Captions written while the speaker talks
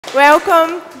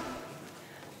Welcome.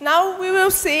 Now we will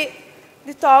see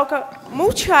the talk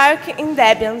Multiarch in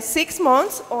Debian, 6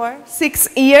 months or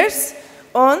 6 years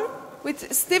on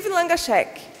with Steve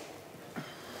Langasek.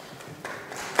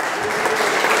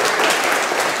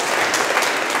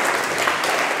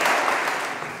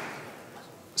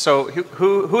 So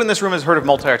who in this room has heard of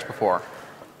Multiarch before?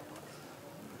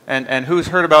 And who's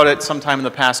heard about it sometime in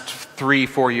the past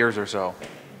 3-4 years or so?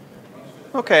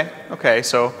 Okay,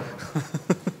 so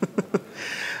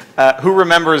who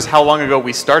remembers how long ago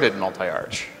we started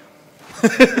Multiarch?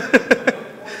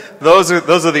 those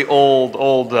are the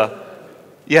old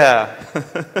yeah.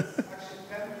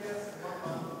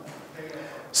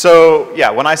 So yeah,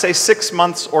 when I say 6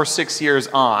 months or 6 years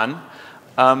on,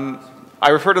 I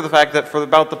refer to the fact that for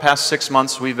about the past 6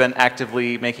 months we've been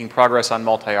actively making progress on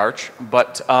Multiarch,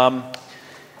 but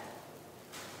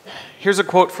here's a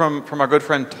quote from our good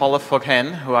friend Tollef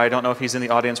Foghen, who I don't know if he's in the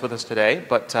audience with us today,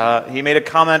 but he made a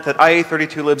comment that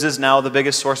IA32libs is now the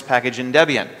biggest source package in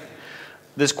Debian.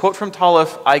 This quote from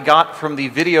Tollef I got from the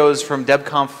videos from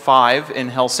DebConf 5 in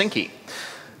Helsinki,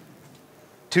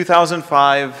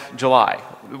 2005 July,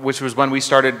 which was when we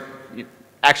started.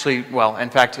 Actually, well, in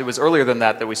fact, it was earlier than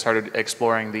that we started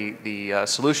exploring the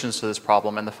solutions to this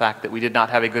problem, and the fact that we did not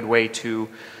have a good way to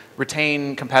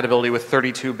retain compatibility with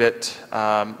 32-bit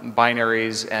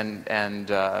binaries and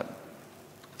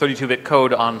 32-bit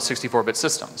code on 64-bit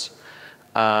systems.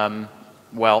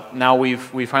 Well, now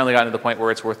we've finally gotten to the point where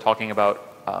it's worth talking about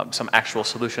some actual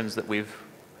solutions that we've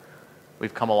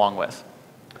come along with.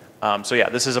 So yeah,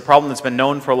 this is a problem that's been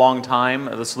known for a long time.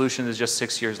 The solution is just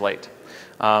 6 years late.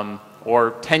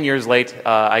 Or 10 years late,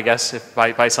 I guess, if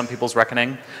by some people's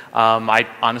reckoning.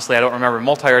 Honestly, I don't remember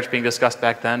Multiarch being discussed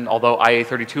back then, although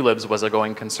IA32libs was a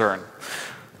going concern.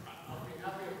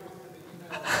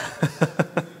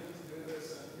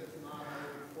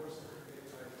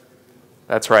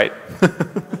 That's right.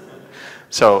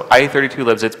 So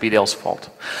IA32libs, it's BDale's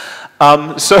fault.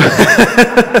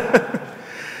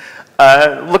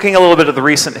 Looking a little bit at the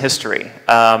recent history,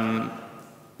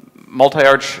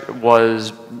 Multiarch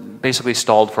was basically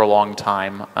stalled for a long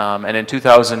time, and in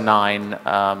 2009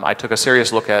 I took a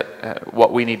serious look at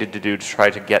what we needed to do to try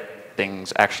to get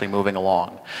things actually moving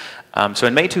along. So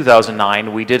in May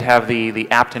 2009 we did have the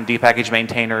apt and dpackage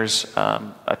maintainers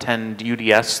attend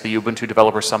UDS, the Ubuntu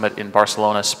Developer Summit in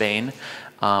Barcelona, Spain,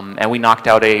 and we knocked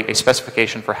out a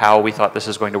specification for how we thought this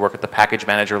is going to work at the package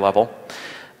manager level.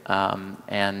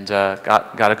 And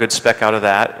got a good spec out of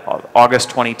that. August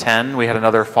 2010, we had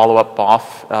another follow-up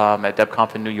BOF at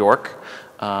DebConf in New York.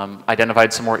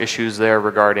 Identified some more issues there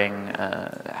regarding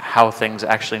how things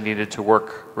actually needed to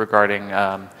work regarding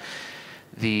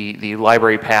the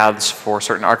library paths for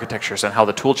certain architectures and how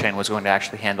the toolchain was going to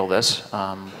actually handle this.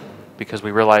 Because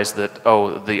we realized that,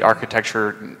 the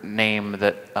architecture name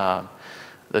that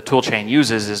the toolchain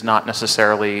uses is not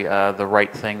necessarily the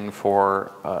right thing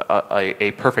for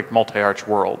a perfect multi-arch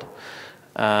world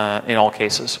in all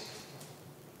cases.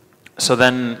 So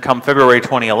then come February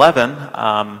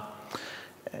 2011,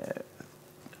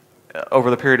 over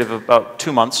the period of about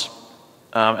 2 months,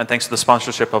 and thanks to the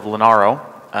sponsorship of Linaro,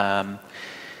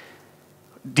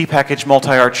 dpackage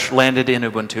multi-arch landed in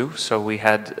Ubuntu. So we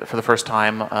had, for the first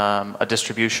time, a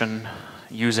distribution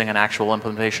using an actual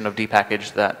implementation of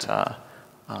dpackage that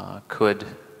could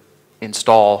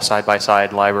install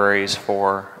side-by-side libraries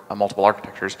for multiple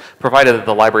architectures, provided that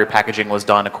the library packaging was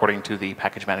done according to the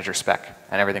package manager spec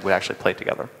and everything would actually play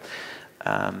together.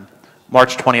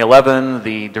 March 2011,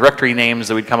 the directory names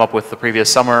that we'd come up with the previous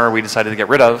summer, we decided to get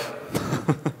rid of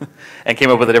and came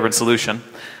up with a different solution.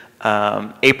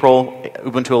 April,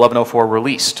 Ubuntu 11.04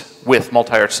 released with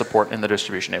multi-arch support in the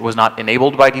distribution. It was not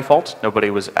enabled by default. Nobody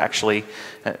was actually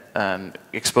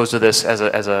exposed to this as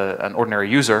an ordinary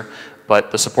user,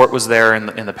 but the support was there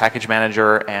in the package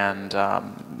manager, and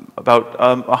about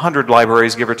 100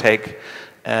 libraries, give or take,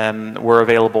 were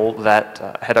available that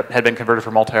had been converted for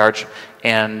multi-arch,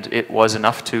 and it was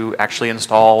enough to actually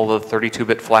install the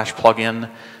 32-bit Flash plugin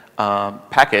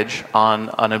package on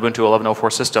an Ubuntu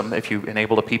 11.04 system. If you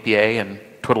enabled a PPA and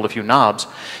twiddled a few knobs,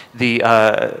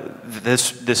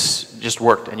 this just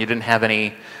worked, and you didn't have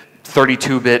any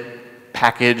 32-bit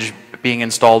package being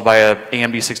installed by a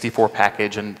AMD64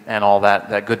 package and all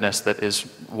that goodness that is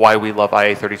why we love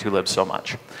IA32libs so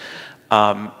much.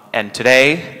 And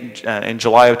today, in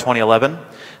July of 2011,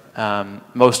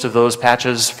 most of those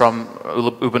patches from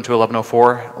Ubuntu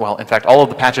 11.04, well, in fact, all of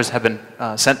the patches have been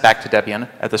sent back to Debian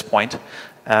at this point.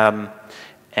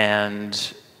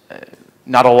 And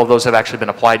not all of those have actually been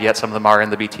applied yet. Some of them are in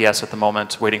the BTS at the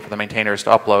moment, waiting for the maintainers to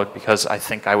upload, because I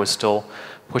think I was still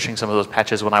pushing some of those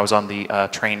patches when I was on the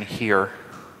train here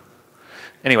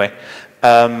Anyway,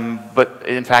 but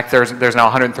in fact, there's now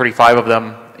 135 of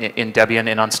them in Debian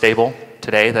in unstable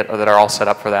today that are all set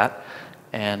up for that,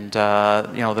 and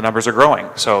you know, the numbers are growing.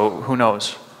 So who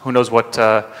knows? Who knows what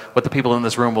the people in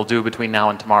this room will do between now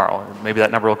and tomorrow? Maybe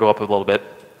that number will go up a little bit.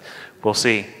 We'll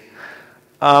see.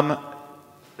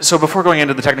 So before going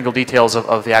into the technical details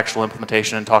of the actual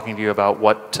implementation and talking to you about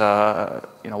what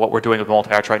you know, what we're doing with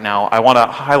Multiarch right now, I want to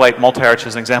highlight Multiarch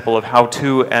as an example of how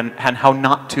to and how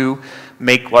not to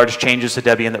make large changes to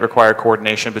Debian that require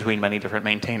coordination between many different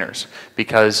maintainers,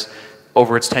 because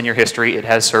over its 10-year history, it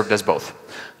has served as both.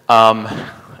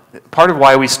 Part of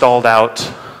why we stalled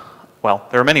out, well,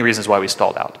 there are many reasons why we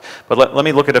stalled out, but let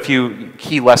me look at a few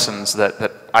key lessons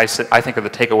that I think are the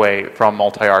takeaway from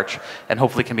Multiarch, and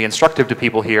hopefully can be instructive to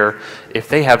people here if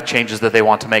they have changes that they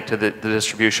want to make to the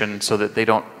distribution, so that they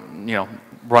don't, you know,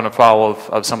 run afoul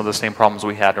of some of the same problems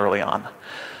we had early on.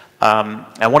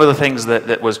 And one of the things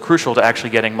that was crucial to actually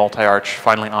getting Multiarch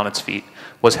finally on its feet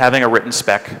was having a written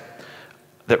spec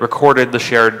that recorded the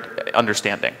shared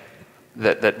understanding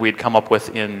that we had come up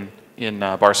with in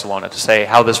Barcelona to say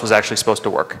how this was actually supposed to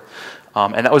work.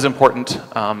 And that was important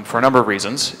for a number of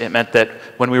reasons. It meant that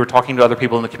when we were talking to other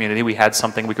people in the community, we had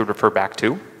something we could refer back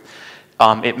to.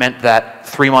 It meant that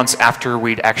 3 months after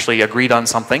we'd actually agreed on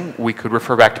something, we could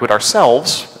refer back to it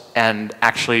ourselves and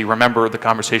actually remember the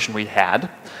conversation we had.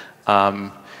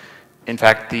 In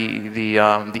fact,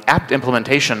 the apt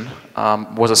implementation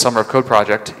was a summer of code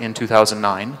project in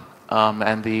 2009,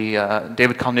 and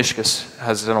David Kalnishkis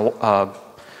has done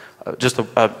just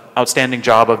an outstanding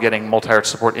job of getting Multiarch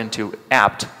support into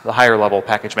apt, the higher level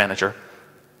package manager.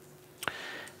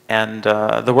 And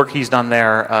the work he's done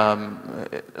there,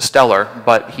 stellar,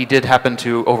 but he did happen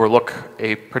to overlook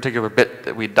a particular bit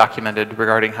that we documented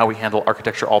regarding how we handle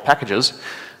architecture all packages,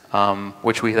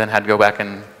 which we then had to go back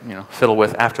and, you know, fiddle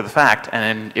with after the fact.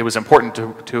 And it was important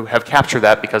to have captured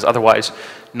that, because otherwise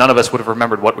none of us would have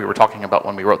remembered what we were talking about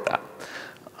when we wrote that.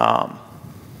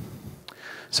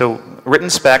 So written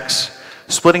specs,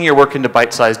 splitting your work into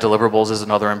bite-sized deliverables is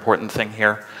another important thing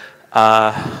here.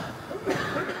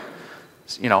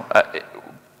 You know,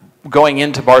 going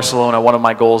into Barcelona, one of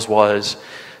my goals was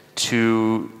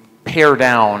to pare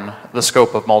down the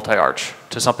scope of Multiarch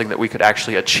to something that we could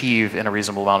actually achieve in a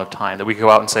reasonable amount of time. That we could go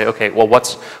out and say, okay, well,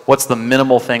 what's the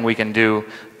minimal thing we can do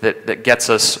that gets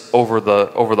us over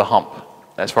the hump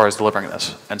as far as delivering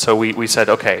this? And so we said,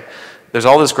 okay, there's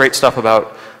all this great stuff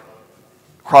about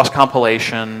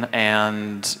cross-compilation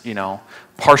and, you know,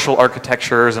 partial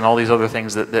architectures and all these other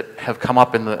things that have come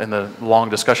up in the long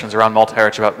discussions around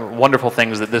Multiarch about wonderful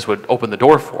things that this would open the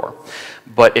door for.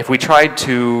 But if we tried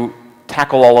to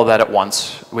tackle all of that at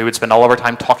once, we would spend all of our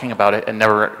time talking about it and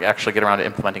never actually get around to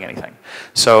implementing anything.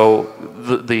 So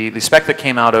the spec that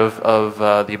came out of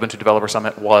the Ubuntu Developer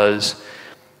Summit was,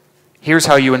 here's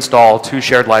how you install 2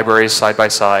 shared libraries side by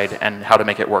side and how to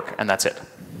make it work, and that's it.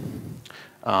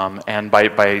 And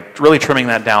by really trimming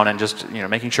that down and just, you know,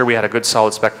 making sure we had a good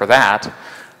solid spec for that,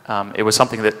 it was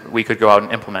something that we could go out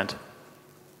and implement,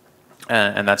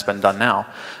 and that's been done now.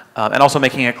 And also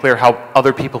making it clear how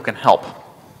other people can help.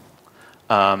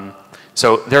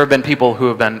 So there have been people who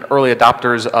have been early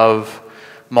adopters of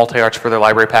Multiarch for their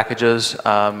library packages.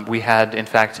 We had, in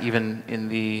fact, even in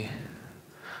the,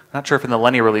 not sure if in the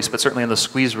Lenny release, but certainly in the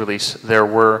Squeeze release, there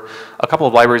were a couple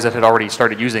of libraries that had already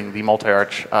started using the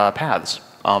Multiarch paths,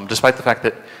 despite the fact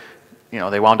that, you know,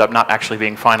 they wound up not actually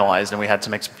being finalized, and we had to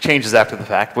make some changes after the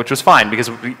fact, which was fine because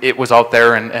it was out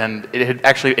there, and it had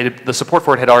actually, the support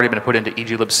for it had already been put into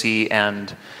eglibc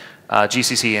and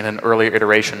GCC in an earlier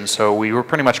iteration, so we were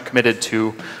pretty much committed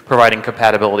to providing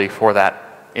compatibility for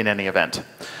that in any event.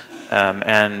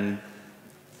 But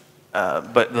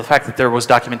the fact that there was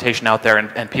documentation out there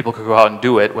and people could go out and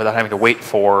do it without having to wait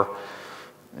for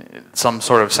some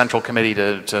sort of central committee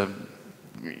to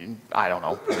I don't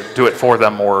know, do it for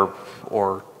them or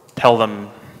tell them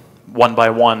one by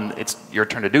one, it's your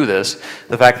turn to do this.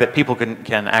 The fact that people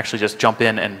can actually just jump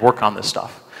in and work on this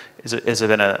stuff has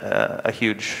been a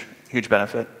huge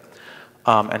benefit.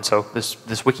 And so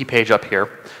this wiki page up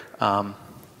here, I'm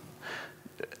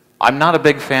not a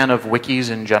big fan of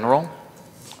wikis in general,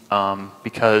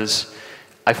 because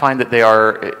I find that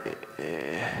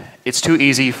it's too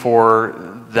easy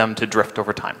for them to drift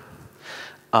over time.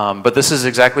 But this is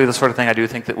exactly the sort of thing I do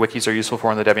think that wikis are useful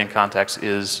for in the Debian context.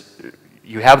 Is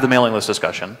you have the mailing list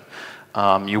discussion,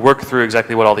 you work through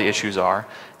exactly what all the issues are,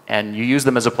 and you use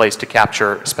them as a place to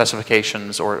capture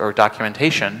specifications or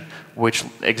documentation which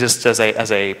exists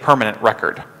as a permanent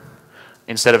record,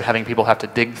 instead of having people have to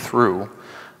dig through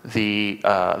the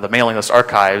mailing list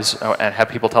archives and have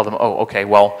people tell them, oh, okay,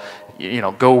 well, you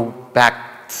know, go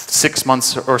back 6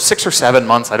 months or 6 or 7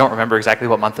 months, I don't remember exactly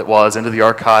what month it was, into the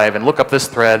archive and look up this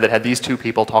thread that had these two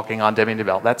people talking on Debian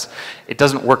Devel. It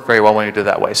doesn't work very well when you do it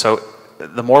that way. So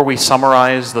the more we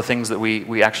summarize the things that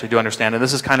we actually do understand, and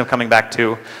this is kind of coming back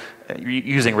to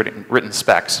using written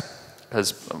specs,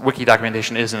 because wiki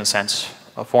documentation is, in a sense,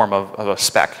 a form of a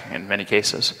spec in many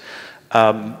cases.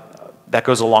 That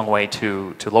goes a long way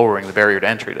to lowering the barrier to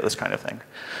entry to this kind of thing.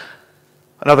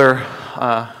 Another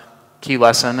key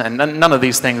lesson, and none of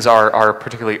these things are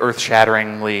particularly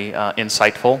earth-shatteringly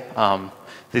insightful.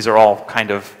 These are all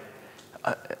kind of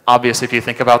obvious if you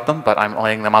think about them, but I'm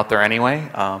laying them out there anyway.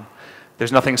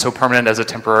 There's nothing so permanent as a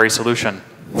temporary solution.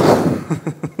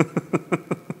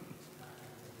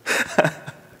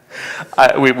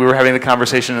 We were having the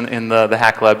conversation in the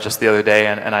hack lab just the other day,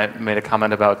 and I made a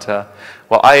comment about,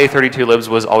 well, IA32libs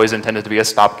was always intended to be a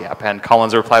stopgap, and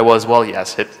Colin's reply was, well,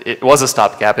 yes, it was a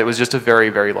stopgap. It was just a very,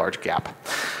 very large gap.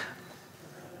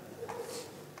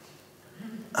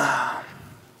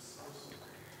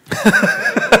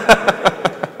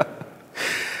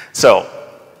 So,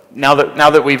 now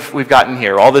that we've gotten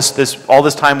here, all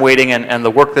this time waiting and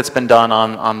the work that's been done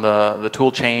on the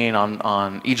tool chain,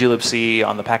 on eglibc,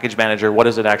 on the package manager, what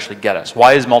does it actually get us?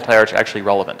 Why is Multiarch actually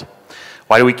relevant?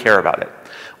 Why do we care about it?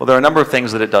 Well, there are a number of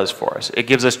things that it does for us. It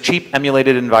gives us cheap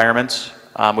emulated environments,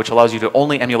 which allows you to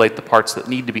only emulate the parts that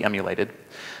need to be emulated.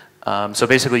 So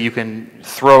basically, you can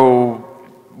throw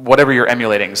whatever you're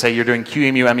emulating. Say you're doing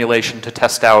QEMU emulation to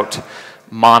test out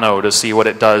mono to see what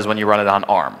it does when you run it on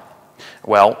ARM.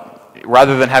 Well,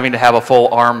 rather than having to have a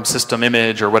full ARM system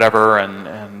image or whatever,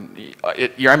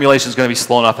 your emulation is going to be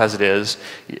slow enough as it is.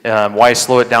 Why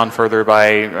slow it down further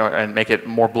and make it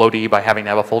more bloaty by having to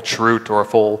have a full chroot or a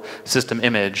full system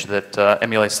image that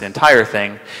emulates the entire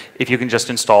thing, if you can just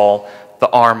install the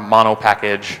ARM mono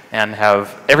package and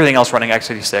have everything else running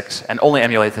x86 and only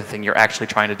emulate the thing you're actually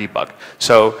trying to debug.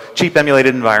 So cheap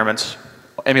emulated environments,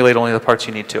 emulate only the parts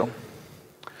you need to.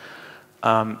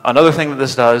 Another thing that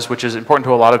this does, which is important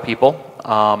to a lot of people,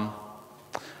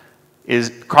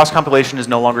 is cross-compilation is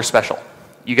no longer special.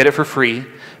 You get it for free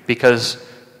because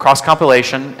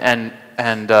cross-compilation and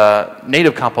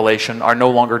native compilation are no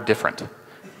longer different.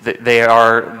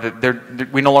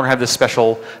 We no longer have this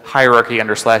special hierarchy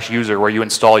under /user where you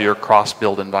install your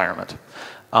cross-build environment.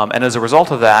 And as a result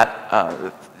of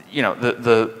that, you know,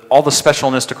 all the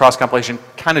specialness to cross-compilation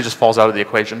kind of just falls out of the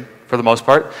equation for the most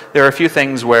part. There are a few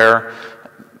things where,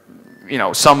 you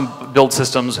know, some build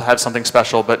systems have something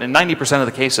special, but in 90% of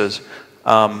the cases,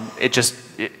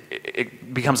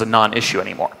 it becomes a non-issue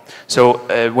anymore. So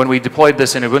when we deployed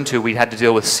this in Ubuntu, we had to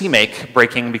deal with CMake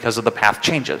breaking because of the path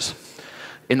changes.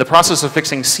 In the process of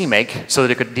fixing CMake, so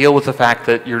that it could deal with the fact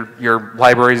that your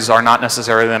libraries are not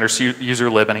necessarily under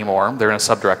user-lib anymore, they're in a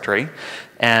subdirectory,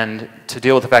 and to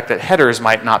deal with the fact that headers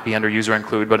might not be under user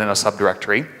include but in a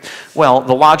subdirectory, well,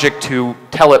 the logic to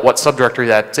tell it what subdirectory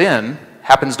that's in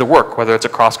happens to work, whether it's a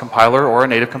cross-compiler or a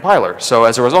native compiler. So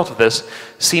as a result of this,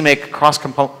 CMake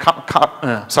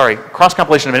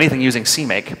cross-compilation of anything using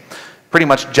CMake pretty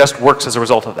much just works as a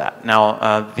result of that.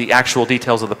 Now, the actual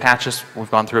details of the patches, we've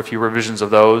gone through a few revisions of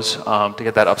those to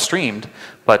get that upstreamed,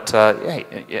 but yeah,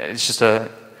 it's just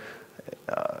a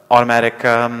automatic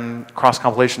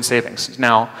cross-compilation savings.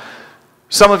 Now,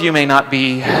 some of you may not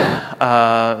be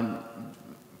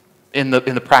in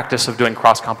the practice of doing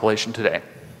cross-compilation today.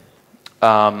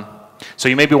 So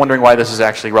you may be wondering why this is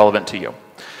actually relevant to you.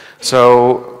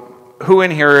 So who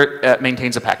in here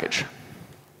maintains a package?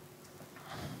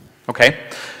 Okay.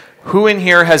 Who in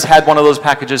here has had one of those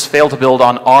packages fail to build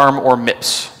on ARM or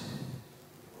MIPS?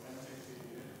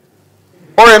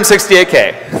 Or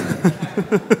M68K?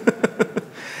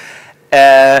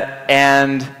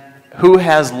 And who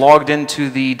has logged into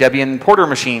the Debian porter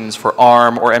machines for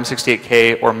ARM or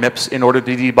M68K or MIPS in order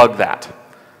to debug that?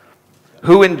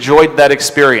 Who enjoyed that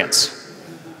experience?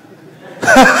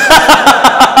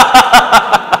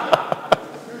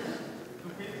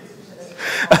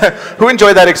 Who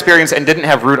enjoyed that experience and didn't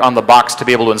have root on the box to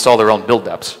be able to install their own build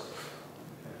deps?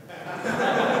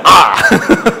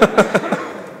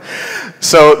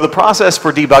 So the process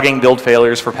for debugging build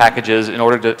failures for packages in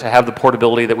order to have the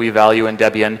portability that we value in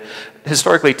Debian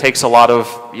historically takes a lot of,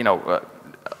 you know,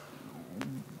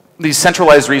 these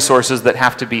centralized resources that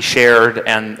have to be shared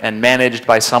and managed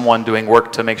by someone doing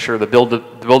work to make sure the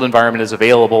build environment is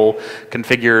available,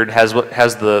 configured,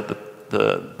 has the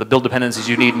build dependencies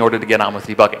you need in order to get on with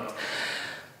debugging.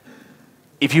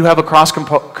 if you have a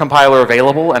cross-compiler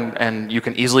available and you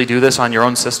can easily do this on your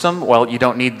own system, well, you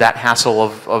don't need that hassle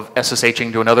of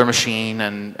SSHing to another machine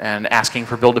and asking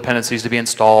for build dependencies to be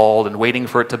installed and waiting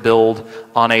for it to build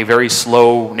on a very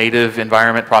slow native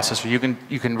environment processor.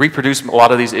 You can reproduce a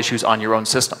lot of these issues on your own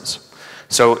systems.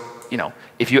 So, you know,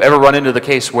 if you ever run into the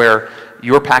case where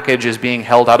your package is being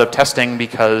held out of testing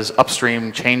because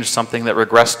upstream changed something that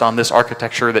regressed on this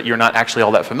architecture that you're not actually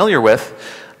all that familiar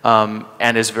with,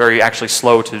 and is very actually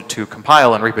slow to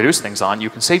compile and reproduce things on, you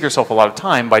can save yourself a lot of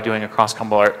time by doing a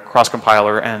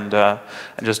cross-compiler and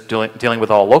just dealing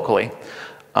with it all locally.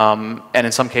 And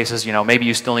in some cases, you know, maybe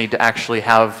you still need to actually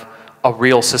have a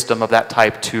real system of that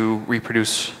type to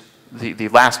reproduce the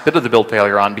last bit of the build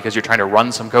failure on, because you're trying to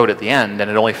run some code at the end and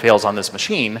it only fails on this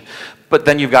machine. But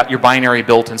then you've got your binary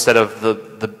built instead of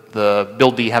the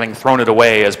buildee having thrown it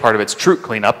away as part of its truth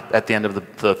cleanup at the end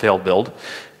of the failed build.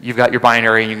 You've got your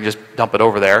binary and you can just dump it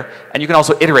over there. And you can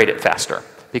also iterate it faster,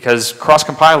 because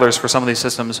cross-compilers for some of these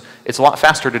systems, it's a lot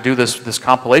faster to do this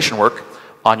compilation work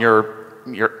on your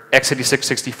x86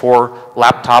 64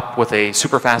 laptop with a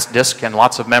super fast disk and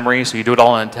lots of memory, so you do it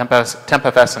all in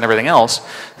TempFS and everything else,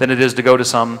 than it is to go to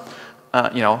some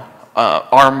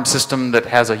ARM system that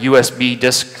has a USB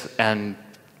disk and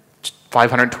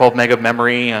 512 meg of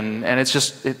memory, and it's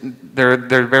just,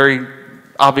 they're very,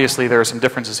 obviously there are some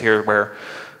differences here where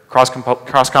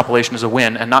cross-compilation is a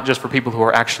win, and not just for people who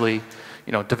are actually,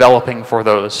 you know, developing for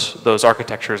those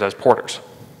architectures as porters.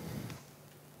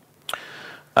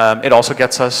 It also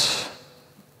gets us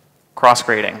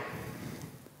cross-grading.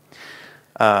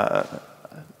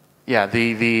 Yeah,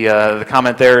 the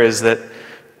comment there is that,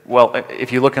 well,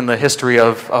 if you look in the history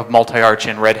of Multiarch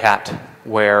in Red Hat,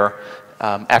 where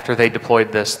after they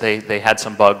deployed this, they had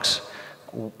some bugs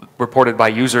reported by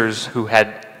users who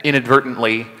had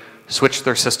inadvertently switched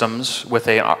their systems with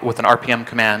an RPM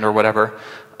command or whatever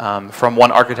from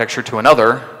one architecture to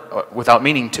another without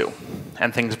meaning to,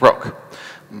 and things broke.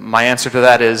 My answer to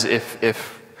that is,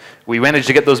 if we manage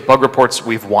to get those bug reports,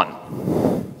 we've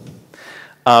won.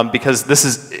 Because this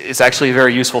is actually a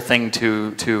very useful thing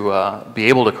to be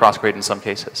able to cross-grade in some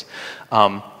cases.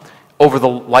 Over the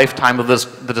lifetime of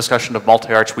the discussion of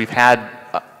Multiarch, we've had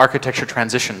architecture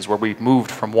transitions where we've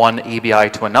moved from one ABI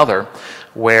to another,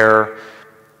 where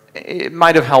it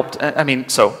might have helped. I mean,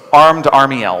 so ARM to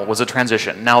ARMEL was a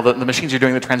transition. Now the machines you're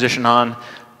doing the transition on,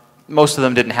 most of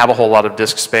them didn't have a whole lot of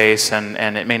disk space,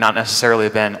 and it may not necessarily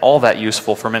have been all that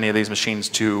useful for many of these machines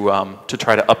to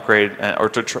try to upgrade or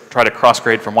to try to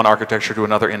cross-grade from one architecture to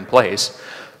another in place.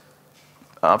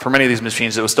 For many of these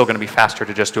machines, it was still going to be faster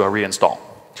to just do a reinstall.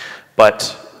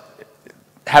 But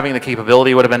having the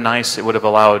capability would have been nice. It would have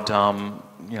allowed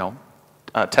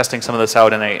testing some of this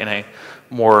out in a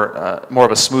more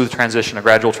of a smooth transition, a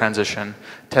gradual transition,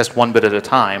 test one bit at a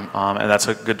time, and that's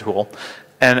a good tool.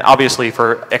 And obviously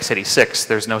for x86,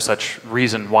 there's no such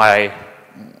reason why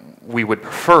we would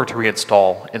prefer to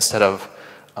reinstall instead of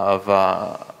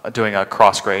doing a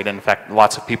cross-grade. In fact,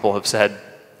 lots of people have said,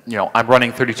 you know, I'm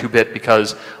running 32-bit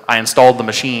because I installed the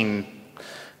machine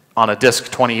on a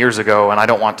disk 20 years ago, and I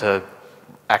don't want to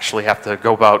actually have to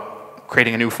go about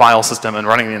creating a new file system and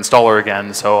running the installer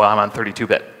again, so I'm on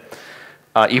 32-bit.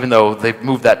 Even though they've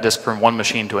moved that disk from one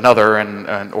machine to another,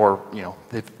 or you know,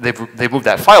 they've moved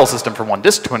that file system from one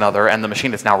disk to another, and the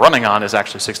machine it's now running on is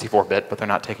actually 64-bit, but they're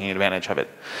not taking advantage of it.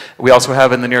 We also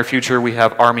have in the near future, we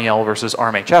have ARMEL versus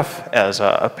ARMHF as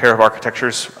a pair of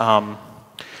architectures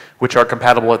which are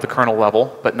compatible at the kernel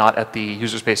level, but not at the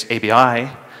user space ABI,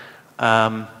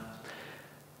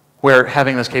 where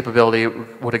having this capability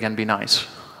would again be nice.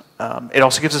 It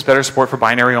also gives us better support for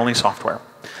binary-only software.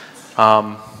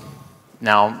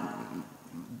 Now,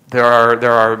 there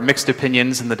are mixed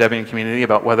opinions in the Debian community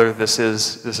about whether this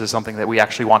is something that we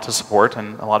actually want to support,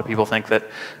 and a lot of people think that,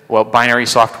 well, binary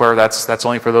software, that's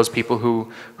only for those people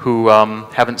who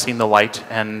haven't seen the light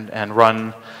and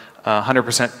run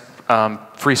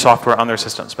 100% free software on their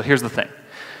systems. But here's the thing: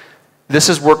 this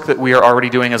is work that we are already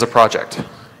doing as a project.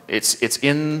 It's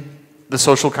in the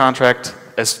social contract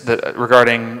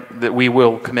regarding that we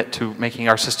will commit to making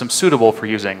our system suitable for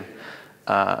using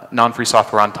non-free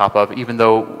software on top of, even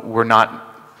though we're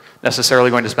not necessarily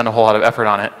going to spend a whole lot of effort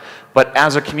on it. But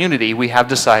as a community, we have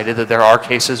decided that there are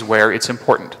cases where it's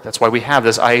important. That's why we have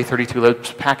this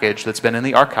IA32libs package that's been in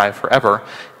the archive forever,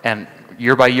 and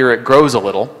year by year it grows a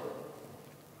little,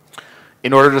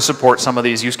 in order to support some of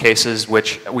these use cases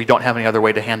which we don't have any other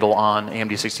way to handle on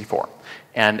AMD 64.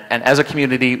 And as a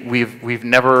community, we've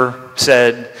never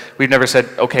said,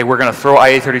 okay, we're going to throw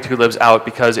IA32libs out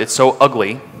because it's so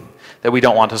ugly that we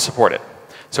don't want to support it.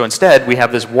 So instead, we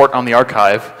have this wart on the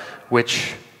archive,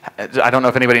 which I don't know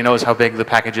if anybody knows how big the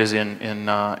package is in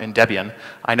Debian.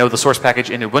 I know the source package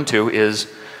in Ubuntu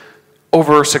is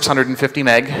over 650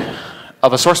 meg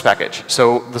of a source package.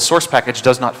 So the source package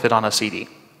does not fit on a CD.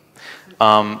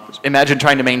 Imagine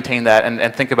trying to maintain that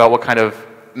and think about what kind of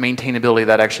maintainability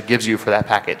that actually gives you for that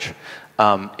package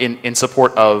in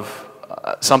support of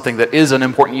something that is an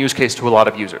important use case to a lot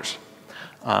of users.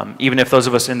 Even if those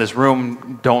of us in this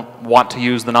room don't want to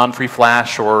use the non-free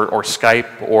flash or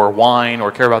Skype or Wine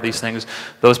or care about these things,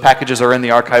 those packages are in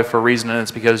the archive for a reason, and it's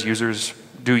because users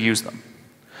do use them.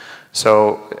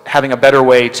 So having a better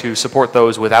way to support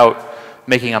those without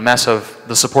making a mess of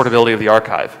the supportability of the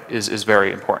archive is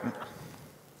very important.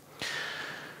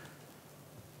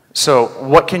 So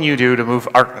what can you do to move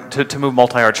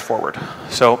Multiarch forward?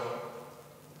 So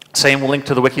same link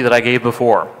to the wiki that I gave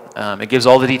before. It gives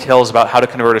all the details about how to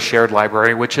convert a shared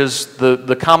library, which is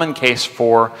the common case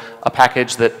for a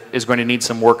package that is going to need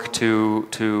some work to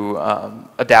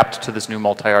adapt to this new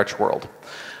multi-arch world.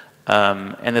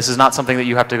 And this is not something that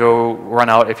you have to go run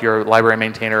out if you're a library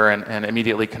maintainer and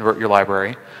immediately convert your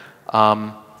library.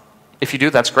 If you do,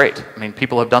 that's great. I mean,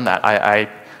 people have done that.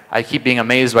 I keep being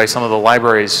amazed by some of the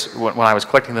libraries when I was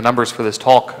collecting the numbers for this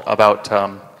talk about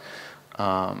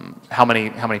how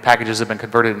many packages have been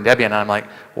converted in Debian, and I'm like,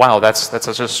 wow, that's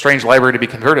such a strange library to be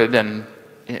converted, and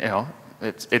you know,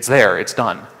 it's there, it's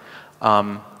done.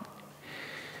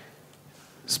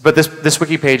 But this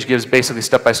wiki page gives basically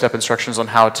step-by-step instructions on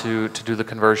how to do the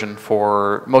conversion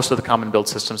for most of the common build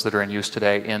systems that are in use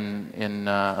today in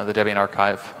the Debian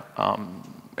archive,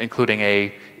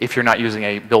 including if you're not using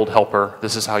a build helper,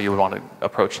 this is how you would want to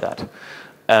approach that.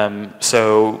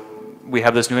 So we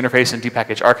have this new interface in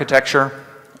dpackage architecture,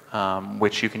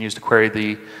 which you can use to query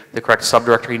the correct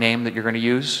subdirectory name that you're going to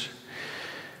use.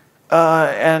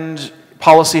 And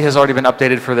policy has already been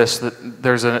updated for this.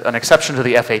 There's an exception to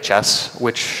the FHS,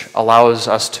 which allows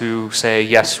us to say,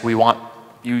 yes, we want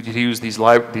you to use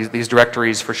these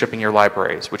directories for shipping your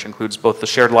libraries, which includes both the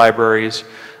shared libraries,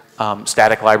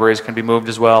 static libraries can be moved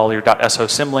as well, your .so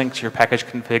symlinks, your package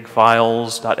config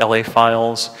files, .la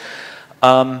files.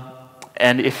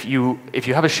 And if you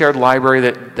have a shared library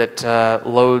that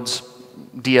loads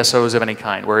DSOs of any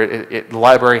kind, where the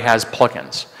library has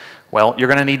plugins, well, you're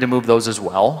going to need to move those as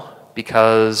well,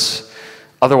 because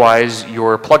otherwise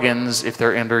your plugins, if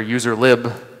they're under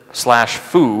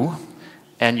userlib/foo,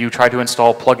 and you try to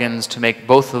install plugins to make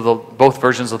both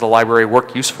versions of the library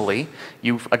work usefully,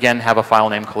 you again have a file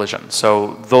name collision.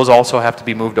 So those also have to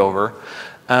be moved over.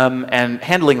 And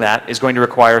handling that is going to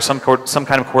require some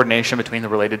kind of coordination between the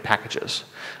related packages.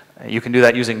 You can do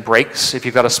that using breaks. If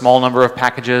you've got a small number of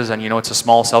packages and you know it's a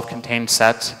small self-contained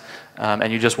set,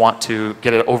 and you just want to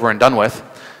get it over and done with,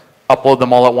 upload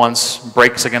them all at once,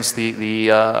 breaks against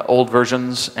the old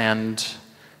versions, and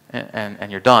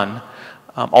you're done.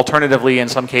 Alternatively, in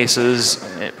some cases,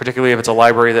 particularly if it's a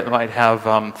library that might have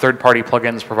third-party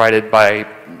plugins provided by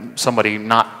somebody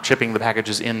not shipping the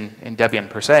packages in Debian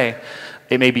per se,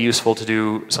 it may be useful to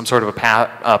do some sort of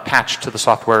a patch to the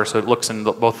software so it looks in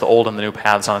both the old and the new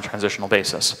paths on a transitional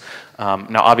basis.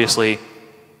 Now, obviously,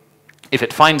 if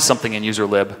it finds something in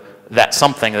userlib, that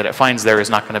something that it finds there is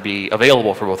not going to be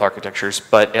available for both architectures,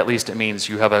 but at least it means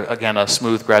you have, again, a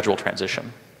smooth, gradual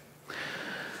transition.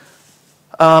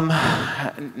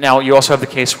 Now, you also have the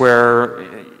case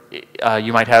where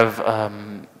you might have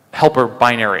helper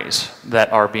binaries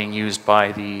that are being used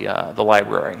by the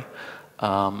library,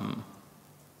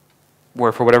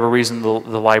 where for whatever reason the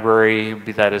library,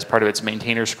 be that as part of its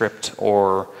maintainer script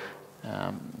or you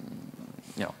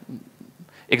know,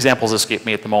 examples escape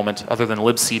me at the moment, other than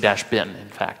libc-bin, in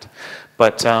fact.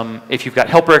 But if you've got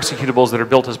helper executables that are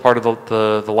built as part of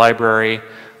the library,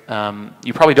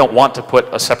 you probably don't want to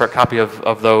put a separate copy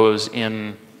of those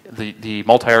in the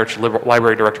multi-arch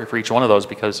library directory for each one of those,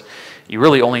 because you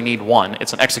really only need one.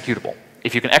 It's an executable.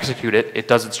 If you can execute it, it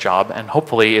does its job, and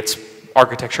hopefully it's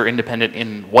architecture independent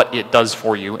in what it does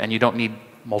for you, and you don't need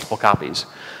multiple copies.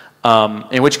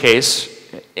 In which case,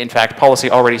 in fact, policy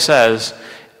already says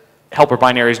helper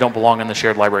binaries don't belong in the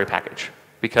shared library package,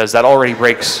 because that already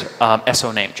breaks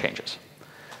SO name changes.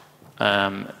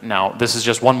 Now, this is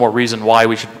just one more reason why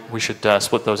we should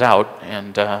split those out,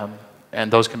 and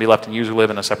those can be left in userlib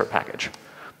in a separate package.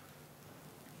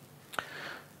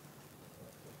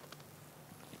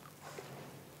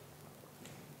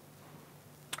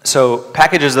 So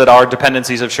packages that are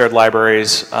dependencies of shared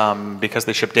libraries because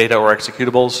they ship data or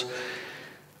executables,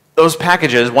 those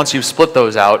packages, once you've split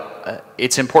those out,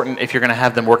 it's important if you're going to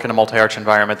have them work in a multi-arch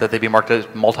environment that they be marked as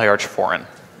multi-arch foreign.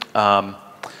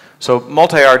 So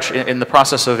multi-arch, in the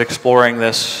process of exploring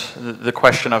this, the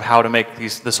question of how to make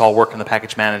this all work in the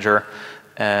package manager,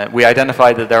 we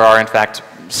identified that there are, in fact,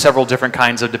 several different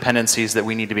kinds of dependencies that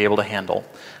we need to be able to handle.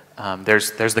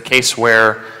 There's the case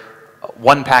where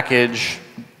one package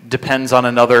depends on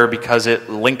another because it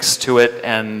links to it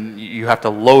and you have to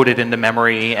load it into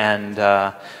memory, and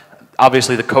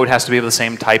obviously the code has to be of the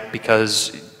same type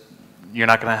because you're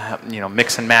not going to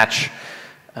mix and match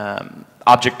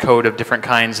object code of different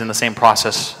kinds in the same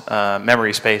process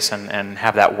memory space and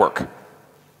have that work.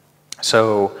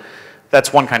 So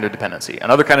that's one kind of dependency.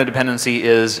 Another kind of dependency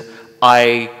is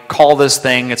I call this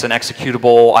thing, it's an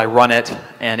executable, I run it,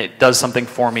 and it does something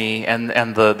for me, and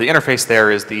the interface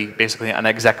there is basically an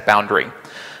exec boundary.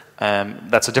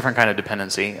 That's a different kind of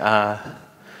dependency.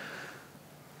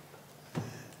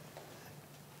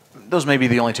 Those may be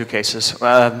the only two cases.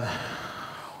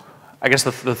 I guess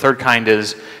the third kind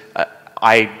is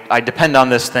I depend on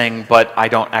this thing, but I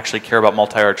don't actually care about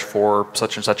Multiarch for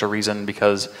such and such a reason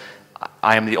because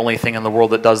I am the only thing in the world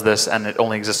that does this, and it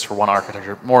only exists for one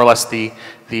architecture. More or less the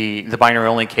binary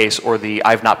only case, or the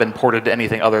I've not been ported to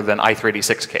anything other than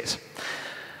i386 case.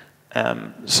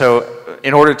 So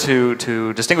in order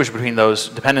to distinguish between those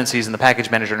dependencies in the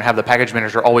package manager and have the package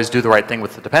manager always do the right thing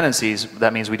with the dependencies,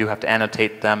 that means we do have to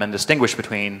annotate them and distinguish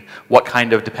between what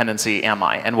kind of dependency am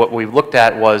I. And what we looked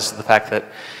at was the fact that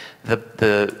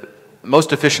the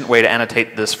most efficient way to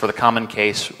annotate this for the common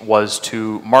case was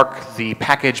to mark the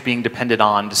package being depended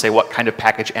on to say what kind of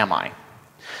package am I.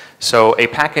 So a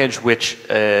package which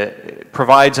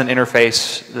provides an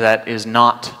interface that is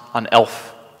not an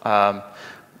ELF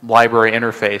library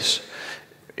interface,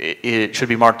 it should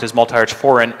be marked as Multiarch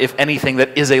foreign if anything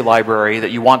that is a library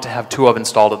that you want to have two of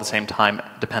installed at the same time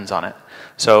depends on it.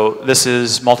 So this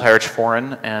is Multiarch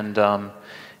foreign, and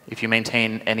if you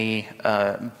maintain any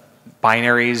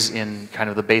binaries in kind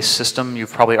of the base system,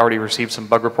 you've probably already received some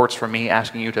bug reports from me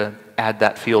asking you to add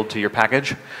that field to your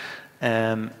package.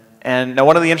 And now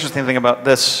one of the interesting things about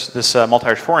this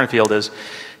Multiarch foreign field is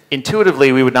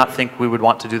intuitively we would not think we would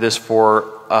want to do this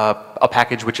for a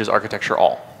package which is architecture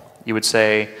all. You would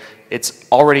say it's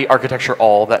already architecture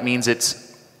all, that means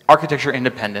it's architecture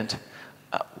independent,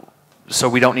 so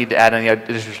we don't need to add any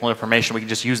additional information, we can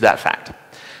just use that fact.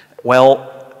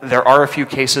 Well, there are a few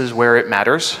cases where it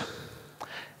matters.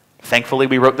 Thankfully,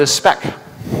 we wrote this spec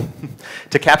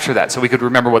to capture that so we could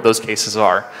remember what those cases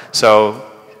are. So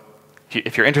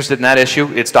if you're interested in that issue,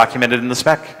 it's documented in the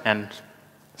spec, and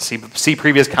see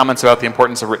previous comments about the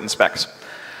importance of written specs.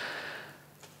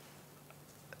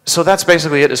 So that's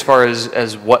basically it as far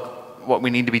as what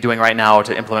we need to be doing right now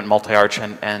to implement Multiarch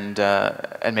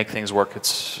and make things work.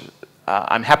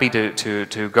 I'm happy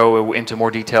to go into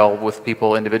more detail with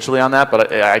people individually on that,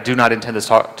 but I do not intend this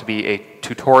talk to be a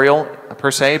tutorial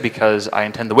per se, because I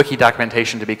intend the wiki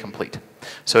documentation to be complete.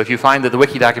 So if you find that the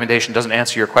wiki documentation doesn't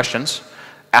answer your questions,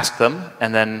 ask them,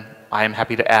 and then I am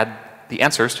happy to add the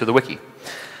answers to the wiki.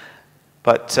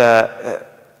 But the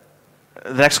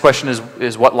next question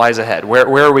is what lies ahead?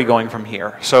 Where are we going from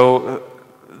here? So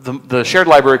the shared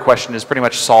library question is pretty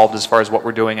much solved as far as what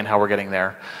we're doing and how we're getting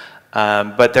there.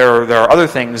 But there are other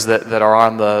things that are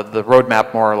on the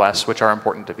roadmap, more or less, which are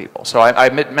important to people. So I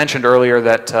mentioned earlier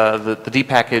that the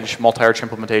D-package Multiarch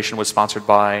implementation was sponsored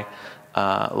by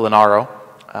Linaro,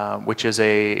 which is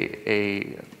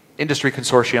a industry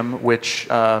consortium which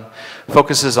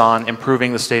focuses on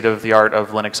improving the state-of-the-art of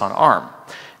Linux on ARM.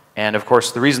 And of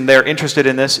course, the reason they're interested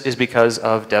in this is because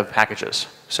of dev packages.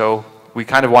 So we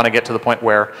kind of want to get to the point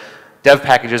where dev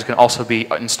packages can also be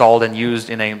installed and used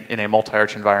in a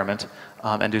Multiarch environment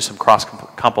and do some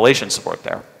cross-compilation support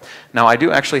there. Now, I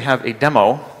do actually have a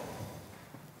demo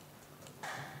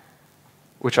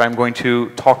which I'm going to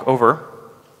talk over.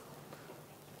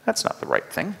 That's not the right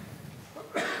thing.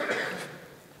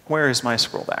 Where is my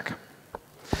scroll back?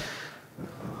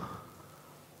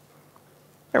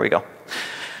 There we go.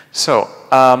 So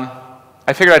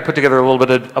I figured I'd put together a little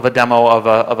bit of a demo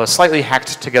of a slightly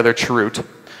hacked together chroot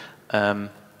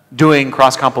doing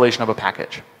cross-compilation of a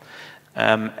package.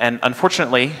 And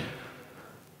unfortunately,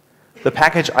 the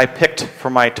package I picked for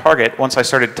my target, once I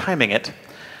started timing it,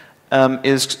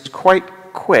 is quite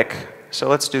quick. So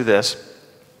let's do this.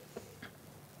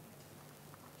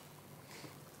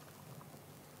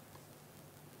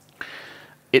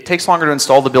 It takes longer to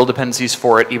install the build dependencies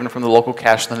for it, even from the local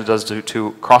cache, than it does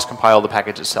to cross-compile the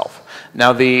package itself.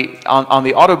 Now, on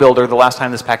the auto builder, the last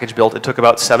time this package built, it took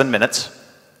about 7 minutes.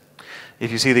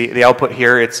 If you see the output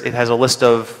here, it has a list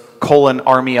of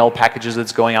 :RMEL packages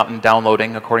that's going out and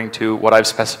downloading according to what I've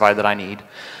specified that I need.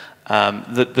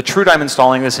 The chroot I'm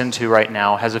installing this into right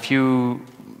now has a few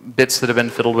bits that have been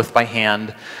fiddled with by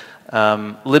hand.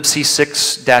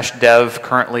 libc6-dev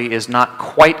currently is not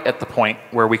quite at the point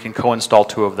where we can co-install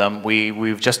two of them.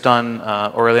 We've just done,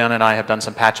 Aurelian and I have done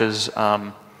some patches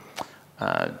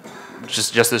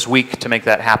just this week to make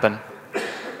that happen.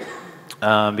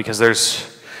 Because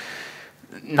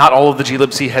not all of the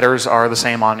glibc headers are the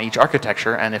same on each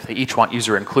architecture, and if they each want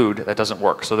user include, that doesn't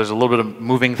work. So there's a little bit of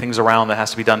moving things around that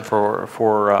has to be done for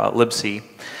libc.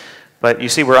 But you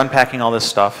see we're unpacking all this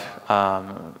stuff.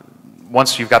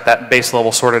 Once you've got that base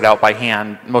level sorted out by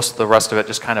hand, most of the rest of it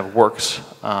just kind of works,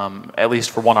 at least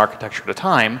for one architecture at a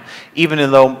time, even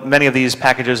though many of these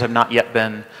packages have not yet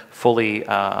been fully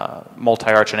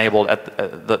multi-arch enabled.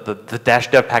 The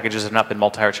 -dev packages have not been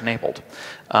multi-arch enabled.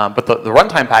 But the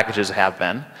runtime packages have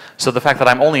been. So the fact that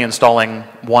I'm only installing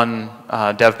one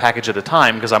dev package at a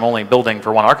time, because I'm only building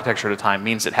for one architecture at a time,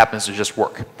 means it happens to just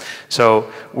work. So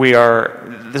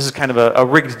this is kind of a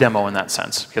rigged demo in that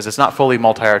sense, because it's not fully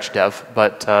multi-arch dev,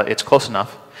 but it's close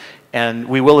enough. And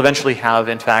we will eventually have,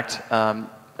 in fact,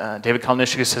 David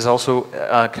Kalniškis has also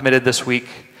committed this week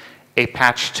a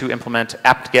patch to implement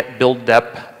apt-get build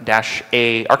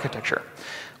dep-a architecture,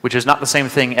 which is not the same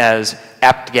thing as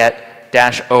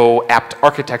apt-get-o apt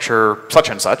architecture such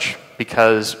and such,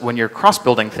 because when you're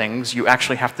cross-building things, you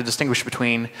actually have to distinguish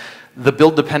between the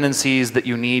build dependencies that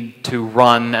you need to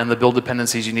run and the build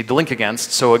dependencies you need to link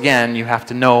against. So again, you have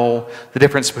to know the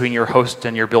difference between your host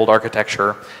and your build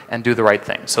architecture and do the right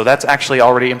thing. So that's actually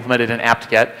already implemented in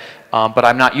apt-get, but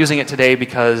I'm not using it today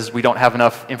because we don't have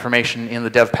enough information in the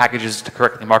dev packages to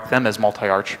correctly mark them as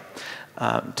multi-arch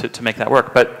to make that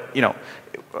work. But you know,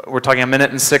 we're talking 1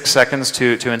 minute and 6 seconds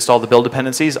to install the build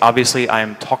dependencies. Obviously,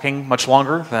 I'm talking much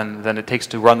longer than it takes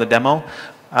to run the demo.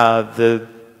 The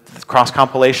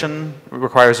cross-compilation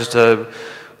requires just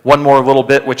one more little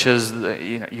bit, which is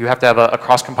you have to have a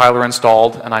cross-compiler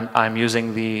installed, and I'm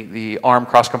using the ARM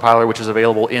cross-compiler, which is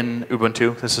available in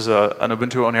Ubuntu. This is an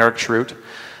Ubuntu Oneric shroot.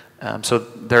 So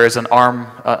there is an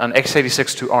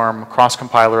x86 to ARM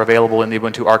cross-compiler available in the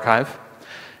Ubuntu archive.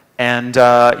 And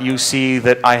you see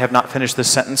that I have not finished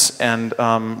this sentence, and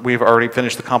we've already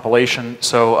finished the compilation.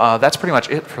 So that's pretty much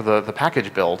it for the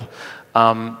package build.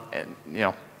 And,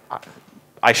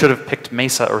 I should have picked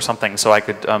Mesa or something so I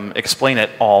could explain it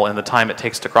all in the time it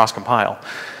takes to cross-compile.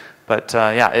 But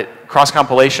yeah,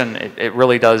 cross-compilation, it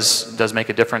really does make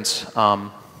a difference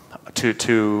to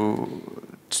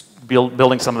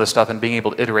building some of this stuff and being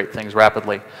able to iterate things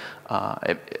rapidly.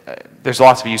 There's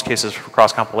lots of use cases for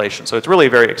cross-compilation, so it's really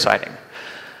very exciting.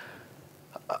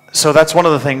 So that's one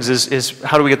of the things is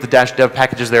how do we get the -dev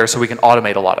packages there so we can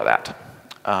automate a lot of that.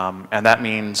 And that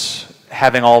means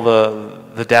having all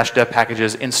the -dev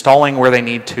packages, installing where they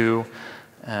need to,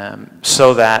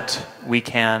 so that we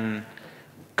can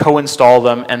co-install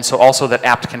them, and so also that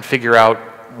apt can figure out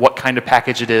what kind of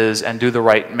package it is and do the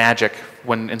right magic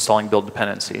when installing build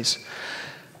dependencies.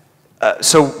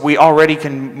 So we already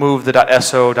can move the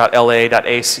 .so, .la,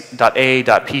 .a,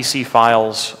 .pc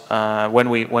files when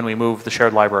we move the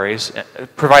shared libraries,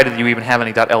 provided you even have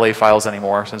any .la files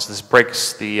anymore, since this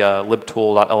breaks the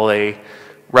libtool.la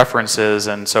references,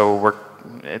 and so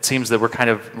it seems that we're kind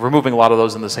of removing a lot of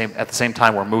those at the same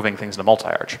time we're moving things into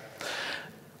multi-arch.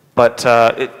 But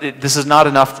this is not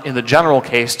enough in the general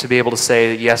case to be able to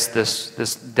say, yes,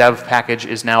 this dev package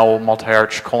is now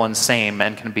multi-arch : same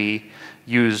and can be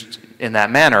used in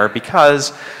that manner,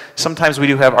 because sometimes we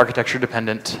do have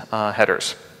architecture-dependent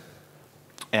headers.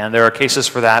 And there are cases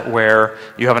for that where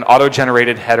you have an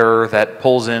auto-generated header that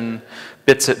pulls in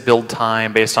bits at build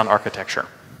time based on architecture.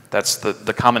 That's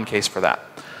the common case for that.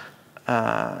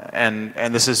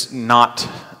 And this is not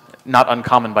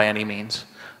uncommon by any means.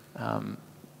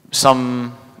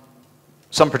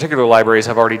 Some particular libraries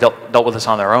have already dealt with this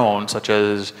on their own, such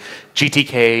as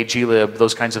GTK, glib,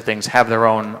 those kinds of things have their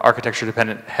own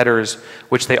architecture-dependent headers,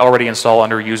 which they already install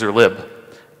under user lib,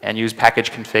 and use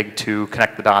package config to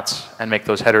connect the dots and make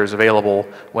those headers available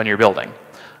when you're building.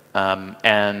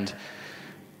 And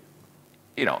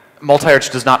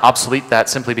multi-arch does not obsolete that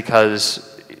simply because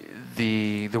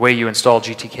the way you install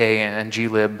GTK and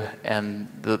glib and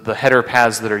the header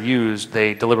paths that are used,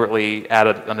 they deliberately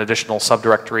added an additional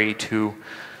subdirectory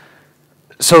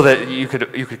so that you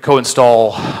could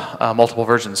co-install multiple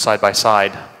versions side by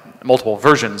side, multiple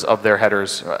versions of their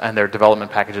headers and their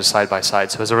development packages side by side.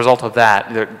 So as a result of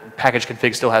that, the package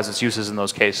config still has its uses in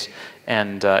those cases,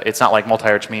 and it's not like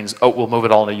multi-arch means, oh, we'll move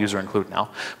it all into user include now.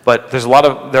 But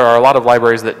there are a lot of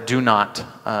libraries that do not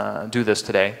do this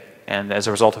today. And as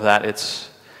a result of that,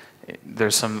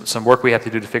 there's some work we have to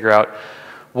do to figure out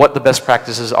what the best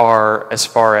practices are as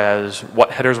far as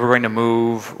what headers we're going to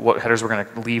move, what headers we're going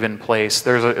to leave in place.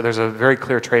 There's a very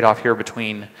clear trade-off here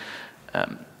between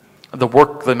the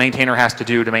work the maintainer has to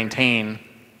do to maintain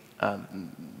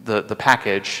the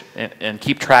package and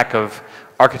keep track of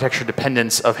architecture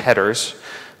dependence of headers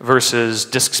versus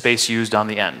disk space used on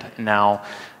the end. Now,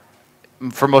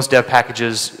 for most dev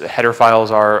packages, header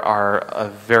files are a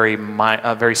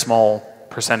very small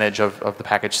percentage of the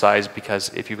package size, because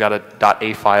if you've got a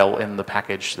 .a file in the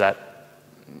package, that,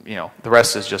 you know, the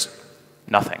rest is just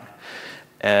nothing.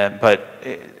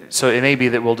 So it may be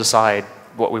that we'll decide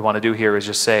what we want to do here is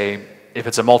just say, if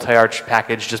it's a multi-arch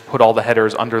package, just put all the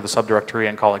headers under the subdirectory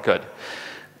and call it good.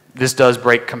 This does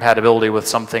break compatibility with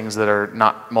some things that are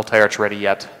not multi-arch ready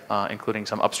yet, including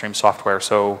some upstream software.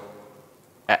 So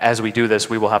as we do this,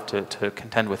 we will have to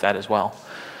contend with that as well.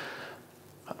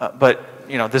 But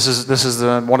you know, this is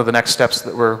one of the next steps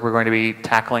that we're going to be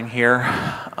tackling here.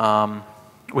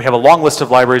 We have a long list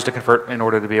of libraries to convert in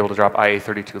order to be able to drop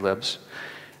IA32 libs.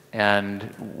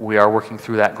 And we are working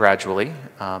through that gradually.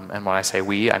 And when I say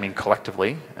we, I mean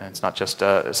collectively. And it's not just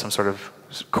some sort of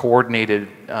coordinated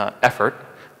effort.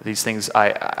 These things,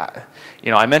 I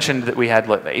mentioned that we had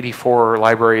 84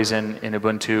 libraries in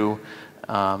Ubuntu.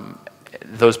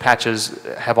 Those patches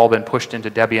have all been pushed into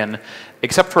Debian,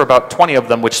 except for about 20 of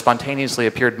them which spontaneously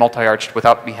appeared multi-arched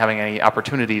without me having any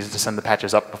opportunities to send the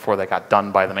patches up before they got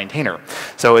done by the maintainer.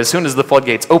 So as soon as the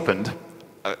floodgates opened,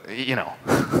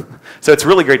 so it's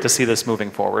really great to see this moving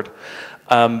forward.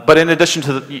 But in addition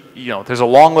to there's a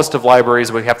long list of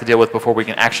libraries we have to deal with before we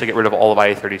can actually get rid of all of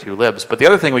IA32 libs. But the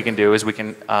other thing we can do is we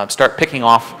can start picking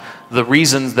off the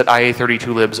reasons that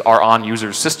IA32 libs are on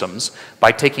users' systems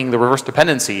by taking the reverse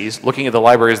dependencies, looking at the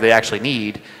libraries they actually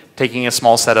need, taking a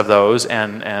small set of those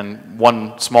and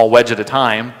one small wedge at a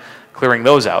time, clearing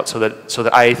those out so that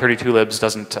IA32 libs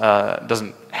doesn't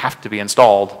have to be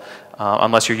installed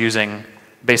unless you're using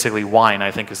basically wine, I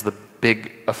think, is the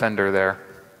big offender there.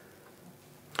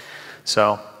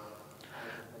 So,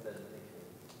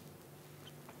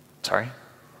 sorry?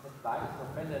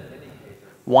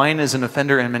 Wine is an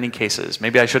offender in many cases.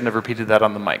 Maybe I shouldn't have repeated that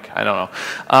on the mic. I don't know.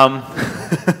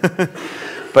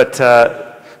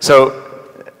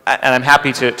 And I'm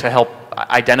happy to help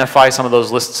identify some of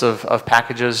those lists of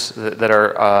packages that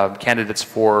are candidates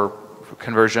for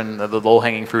conversion, the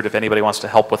low-hanging fruit, if anybody wants to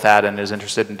help with that and is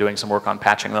interested in doing some work on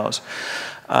patching those.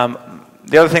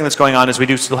 The other thing that's going on is we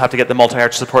do still have to get the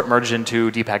multi-arch support merged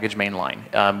into dpackage mainline.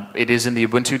 It is in the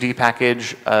Ubuntu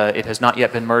dpackage. It has not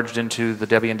yet been merged into the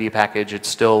Debian dpackage. It's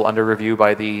still under review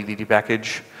by the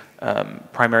dpackage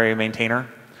primary maintainer,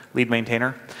 lead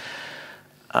maintainer.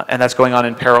 And that's going on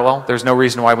in parallel. There's no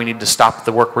reason why we need to stop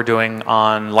the work we're doing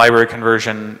on library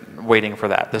conversion waiting for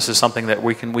that. This is something that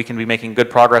we can be making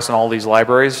good progress on all these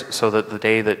libraries so that the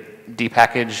day that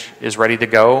dpackage is ready to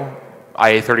go,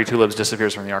 IA32 libs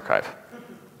disappears from the archive.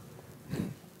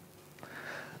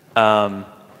 Now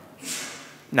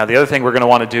the other thing we're going to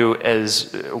want to do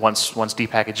is once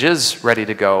dpackage is ready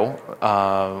to go,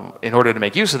 in order to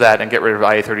make use of that and get rid of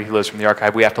IA32 libs from the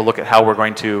archive, we have to look at how we're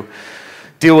going to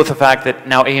deal with the fact that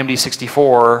now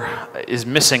AMD64 is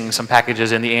missing some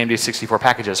packages in the AMD64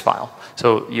 packages file.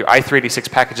 So your i386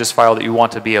 packages file that you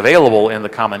want to be available in the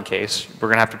common case,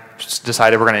 we're going to have to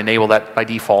decide if we're going to enable that by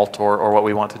default or what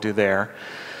we want to do there.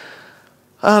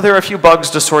 There are a few bugs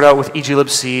to sort out with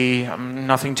eglibc,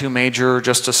 nothing too major,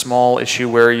 just a small issue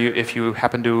where if you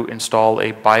happen to install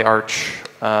a biarch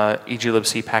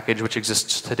eglibc package which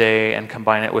exists today and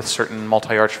combine it with certain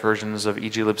multi-arch versions of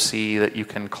eglibc, that you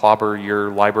can clobber your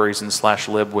libraries in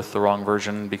 /lib with the wrong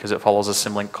version because it follows a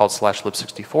symlink called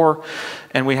 /lib64.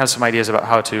 And we have some ideas about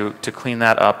how to clean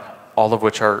that up, all of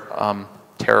which are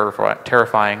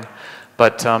terrifying.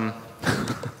 But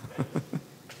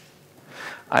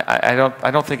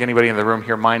I don't think anybody in the room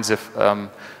here minds if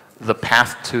the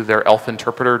path to their ELF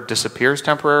interpreter disappears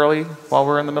temporarily while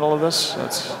we're in the middle of this.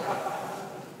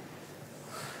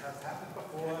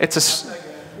 It's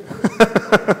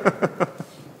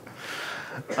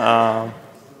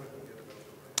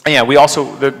yeah, we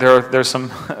also there's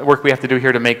some work we have to do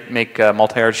here to make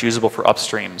multi-arch usable for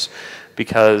upstreams,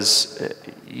 because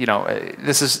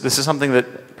this is something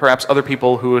that perhaps other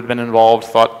people who had been involved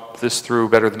thought this through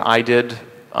better than I did.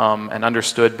 And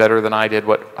understood better than I did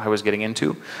what I was getting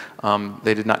into.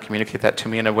 They did not communicate that to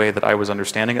me in a way that I was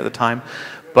understanding at the time.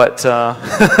 But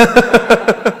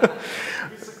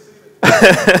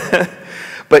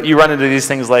but you run into these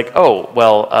things like, oh,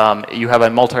 well, you have a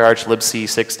multi-arch libc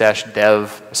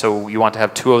 6-dev, so you want to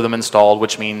have 2 of them installed,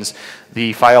 which means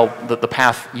the file, the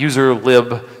path user lib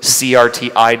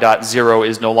crti.0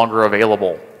 is no longer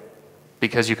available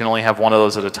because you can only have 1 of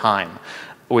those at a time.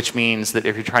 Which means that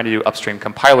if you're trying to do upstream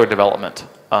compiler development,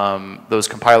 those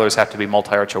compilers have to be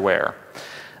multi-arch aware.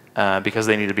 because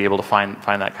they need to be able to find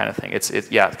that kind of thing.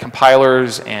 Yeah,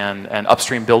 compilers and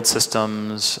upstream build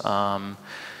systems.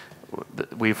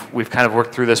 We've kind of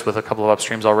worked through this with a couple of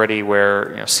upstreams already,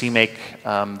 where CMake,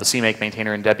 the CMake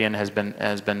maintainer in Debian has been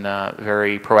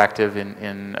very proactive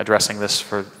in addressing this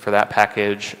for that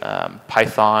package.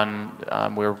 Python,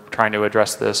 we're trying to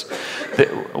address this.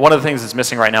 One of the things that's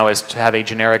missing right now is to have a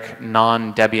generic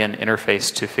non-Debian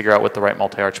interface to figure out what the right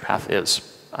multi-arch path is.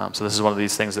 So this is one of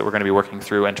these things that we're going to be working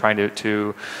through and trying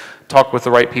to talk with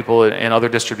the right people in other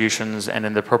distributions and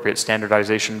in the appropriate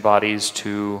standardization bodies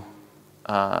to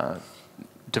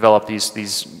develop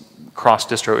these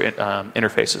cross-distro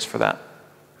interfaces for that.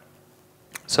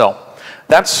 So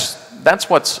that's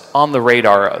what's on the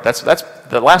radar. That's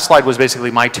the last slide was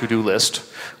basically my to-do list,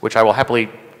 which I will happily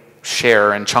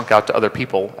share and chunk out to other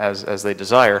people as they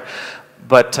desire.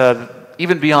 But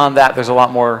even beyond that, there's a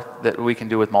lot more that we can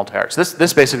do with multi-arch.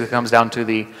 This basically comes down to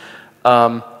the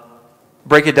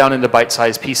break it down into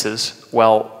bite-sized pieces.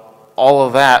 Well, all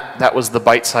of that was the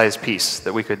bite-sized piece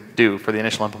that we could do for the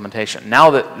initial implementation.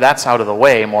 Now that that's out of the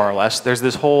way, more or less, there's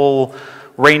this whole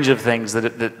range of things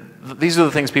that these are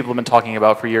the things people have been talking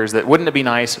about for years. That wouldn't it be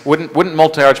nice? Wouldn't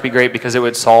multi-arch be great because it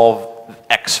would solve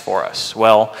X for us?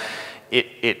 Well,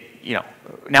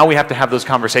 now we have to have those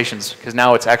conversations because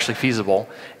now it's actually feasible,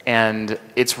 and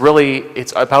it's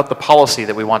about the policy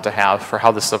that we want to have for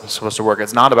how this stuff is supposed to work.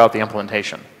 It's not about the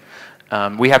implementation.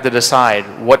 We have to decide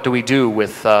what do we do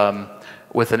with an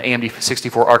AMD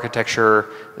 64 architecture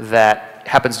that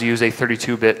happens to use a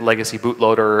 32-bit legacy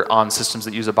bootloader on systems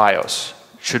that use a BIOS.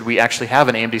 Should we actually have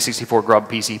an AMD 64 grub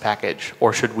PC package,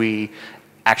 or should we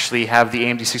actually have the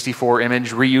AMD 64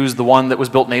 image reuse the one that was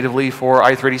built natively for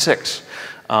i36?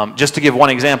 Just to give one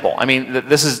example. I mean,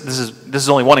 this is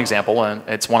only one example, and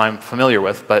it's one I'm familiar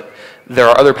with. But there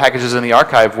are other packages in the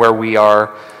archive where we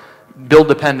are build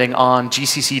depending on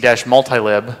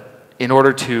GCC-multilib in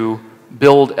order to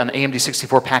build an AMD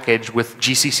 64 package with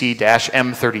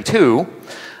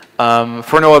GCC-M32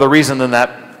 for no other reason than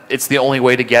that it's the only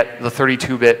way to get the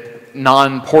 32-bit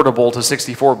non-portable to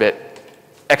 64-bit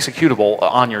executable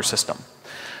on your system.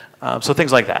 So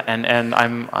things like that, and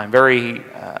I'm very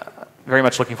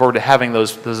much looking forward to having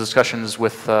those discussions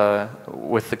with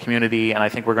the community, and I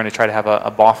think we're going to try to have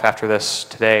a BOF after this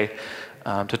today.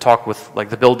 To talk with like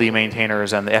the build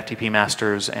maintainers and the FTP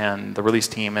masters and the release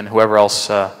team and whoever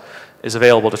else is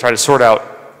available to try to sort out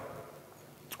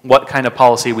what kind of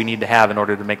policy we need to have in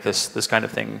order to make this kind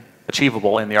of thing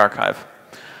achievable in the archive.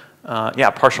 Yeah,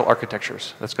 partial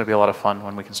architectures. That's going to be a lot of fun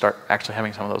when we can start actually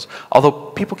having some of those. Although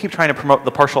people keep trying to promote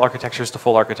the partial architectures to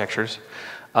full architectures.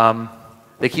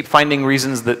 They keep finding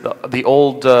reasons that the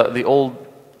old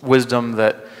wisdom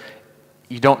that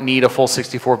you don't need a full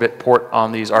 64-bit port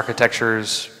on these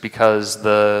architectures because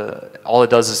all it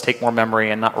does is take more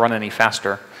memory and not run any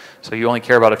faster. So you only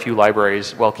care about a few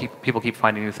libraries. Well, people keep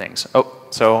finding new things. Oh,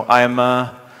 so I'm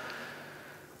out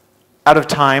of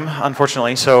time,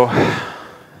 unfortunately. So,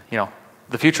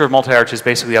 the future of multi-arch is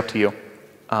basically up to you.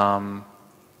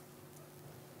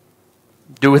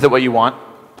 Do with it what you want.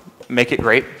 Make it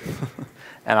great.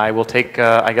 And I will take,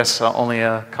 I guess, only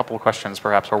a couple of questions,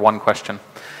 perhaps, or one question.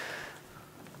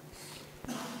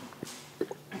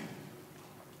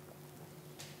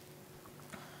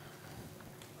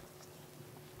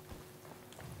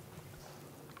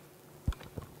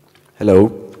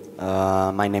 Hello,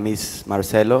 my name is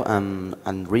Marcelo.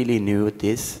 I'm really new at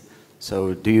this.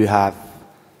 So do you have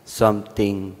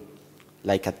something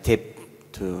like a tip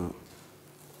to,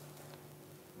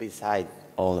 beside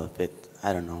all of it,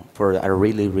 I don't know, for a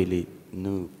really, really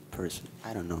new person?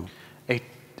 I don't know. A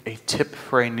tip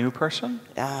for a new person?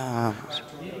 No,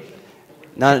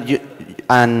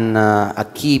 a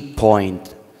key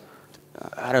point.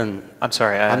 I'm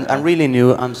sorry. I'm really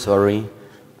new. I'm sorry.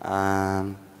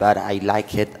 But I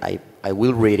like it. I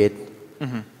will read it.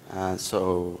 Mm-hmm.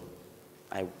 So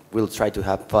I will try to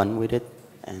have fun with it.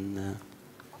 And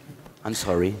I'm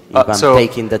sorry if I'm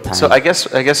taking the time. So I guess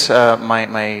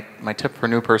my tip for a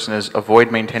new person is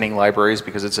avoid maintaining libraries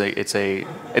because it's a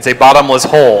bottomless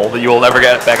hole that you will never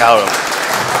get back out of.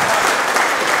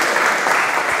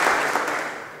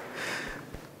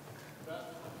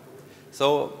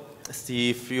 So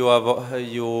Steve,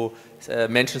 you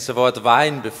mentioned the word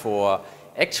wine before.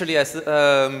 Actually,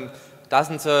 can't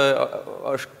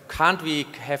we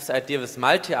have the idea with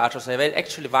multi-arch? Well,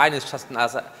 actually, Wine is just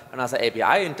another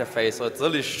API interface, so it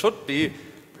really should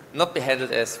not be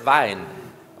handled as Wine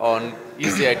on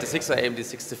EC86 or AMD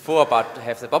 64, but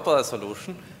have the popular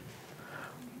solution.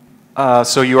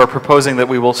 So you are proposing that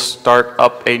we will start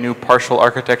up a new partial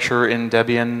architecture in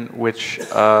Debian, which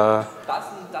doesn't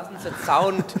Doesn't that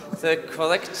sound the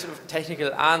correct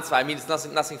technical answer? I mean, it's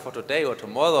nothing for today or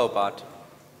tomorrow, but...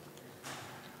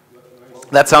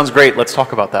 That sounds great. Let's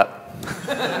talk about that.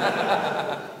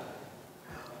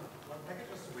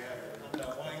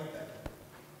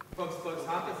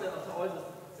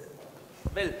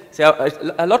 Well, there are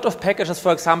a lot of packages,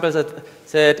 for example,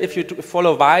 that if you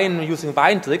follow Wine using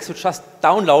Wine-Tricks, you just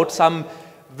download some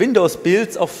Windows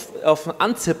builds of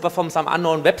an unzipper from some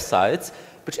unknown websites,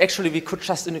 which actually we could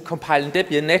just compile in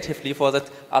Debian natively for that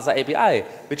other API,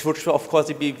 which would, of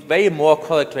course, be way more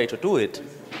correct way to do it.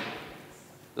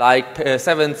 Like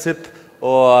 7-zip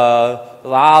or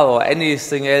RAR or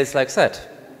anything else like that.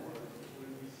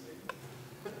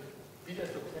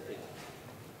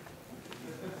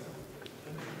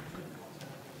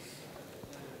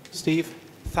 Steve,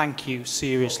 thank you,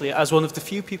 seriously. As one of the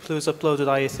few people who has uploaded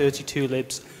IA32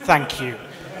 libs, thank you.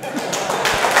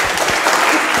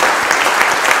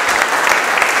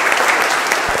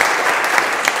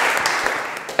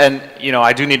 And, you know,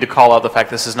 I do need to call out the fact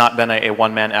this has not been a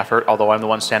one-man effort, although I'm the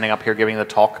one standing up here giving the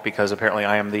talk because apparently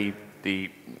I am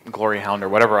the glory hound or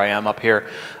whatever I am up here.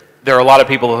 There are a lot of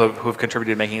people who have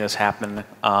contributed to making this happen.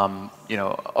 You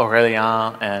know,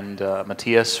 Aurélien and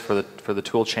Matthias for the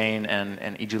tool chain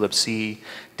and EGLibC,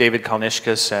 David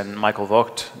Kalnishkas and Michael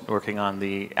Vogt working on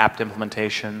the apt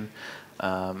implementation,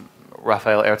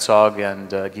 Raphael Herzog and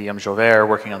Guillaume Jauvert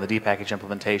working on the dpackage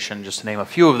implementation, just to name a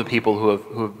few of the people who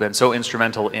have been so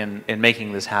instrumental in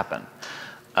making this happen.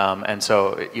 And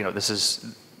so, you know, this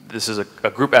is a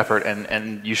group effort,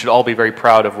 and you should all be very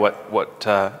proud of what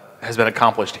has been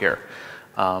accomplished here.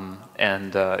 You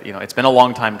know, it's been a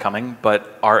long time coming,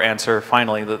 but our answer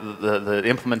finally, the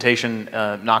implementation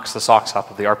knocks the socks off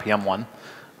of the RPM one.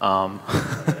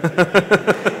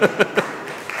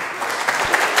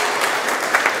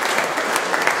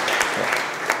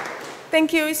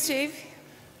 Thank you, Steve.